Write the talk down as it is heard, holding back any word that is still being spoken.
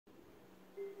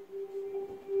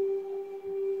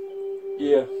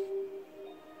Yeah.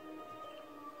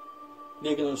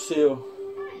 They're gonna sell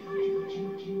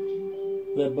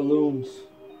red balloons.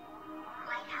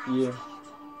 Yeah.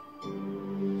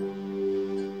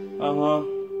 Uh-huh.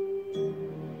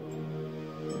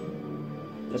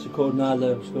 That's a code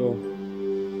 911 store.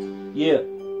 Yeah.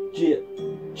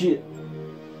 Yeah.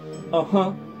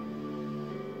 Uh-huh.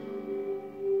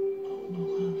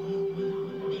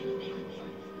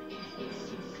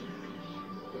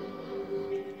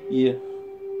 Yeah.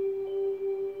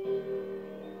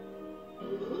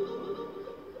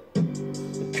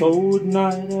 The cold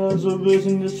night has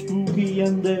arisen, it's spooky,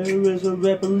 and there is a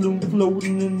red balloon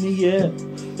floating in the air.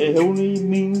 It only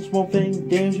means one thing: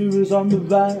 danger is on the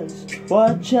rise.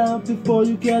 Watch out before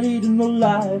you get eaten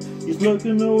alive. He's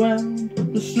lurking around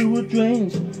the sewer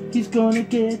drains. He's gonna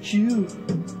get you.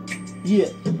 Yeah.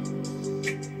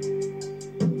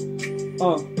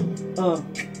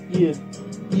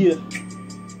 Yeah.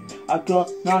 I got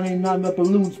 99 red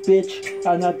balloons, bitch,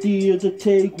 and I dare to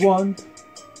take one.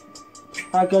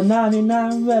 I got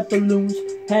 99 red balloons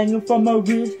hanging from my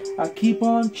wrist. I keep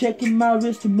on checking my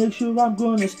wrist to make sure I'm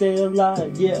gonna stay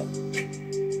alive. Yeah.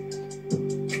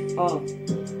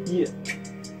 Yeah.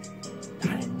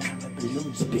 99 red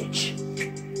balloons, bitch.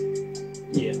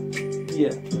 Yeah.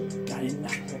 99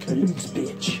 red balloons,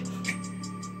 bitch.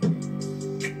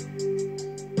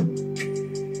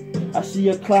 I see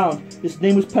a clown. His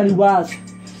name was Pennywise.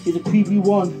 He's a creepy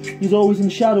one. He's always in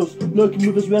the shadows, lurking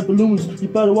with his red balloons. You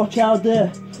better watch out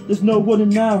there. There's no running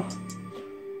now.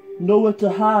 Nowhere to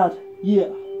hide.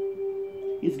 Yeah.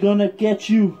 He's gonna get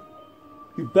you.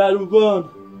 You better run.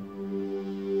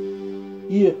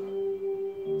 Yeah.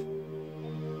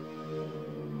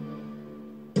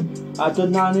 I got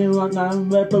 99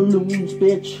 red balloons,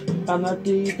 bitch, and I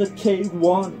dare to take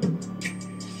one.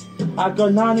 I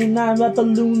got 99 red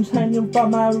balloons hanging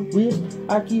from my wrist.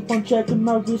 I keep on checking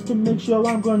my wrist to make sure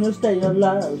I'm gonna stay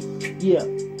alive. Yeah.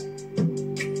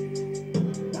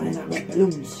 99 red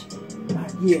balloons.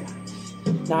 Yeah.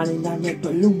 99 red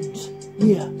balloons.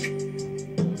 Yeah.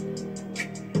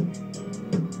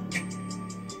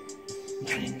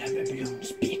 99 red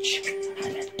balloons, bitch.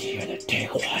 And I dare to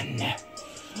take one.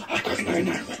 I got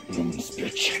 99 red balloons,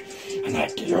 bitch. And I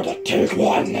dare to take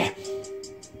one.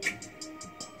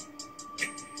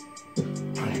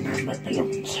 99 red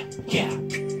balloons, yeah.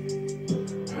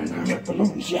 99 red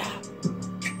balloons, yeah.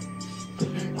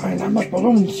 99 red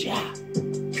balloons, yeah.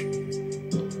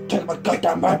 Take my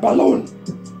goddamn red balloon.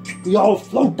 We all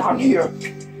float down here.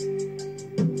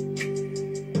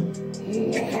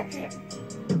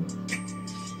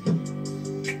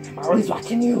 I'm always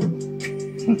watching you.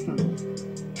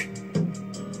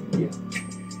 Yeah.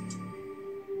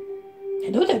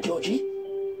 Hello there, Georgie.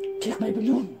 Take my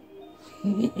balloon.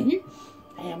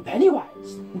 I am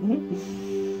Pennywise.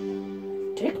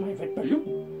 Take my red balloon.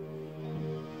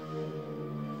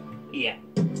 Yeah.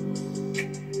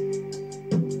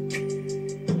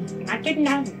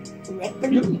 99 red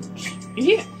balloons.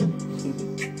 Yeah.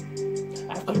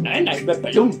 I've got 99 red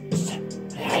balloons.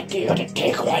 I dare to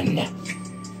take one.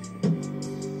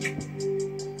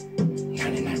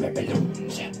 99 red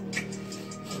balloons.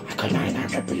 I got 99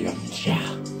 red balloons,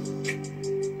 yeah.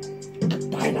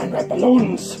 99 red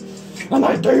balloons. And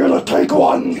I dare to take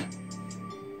one!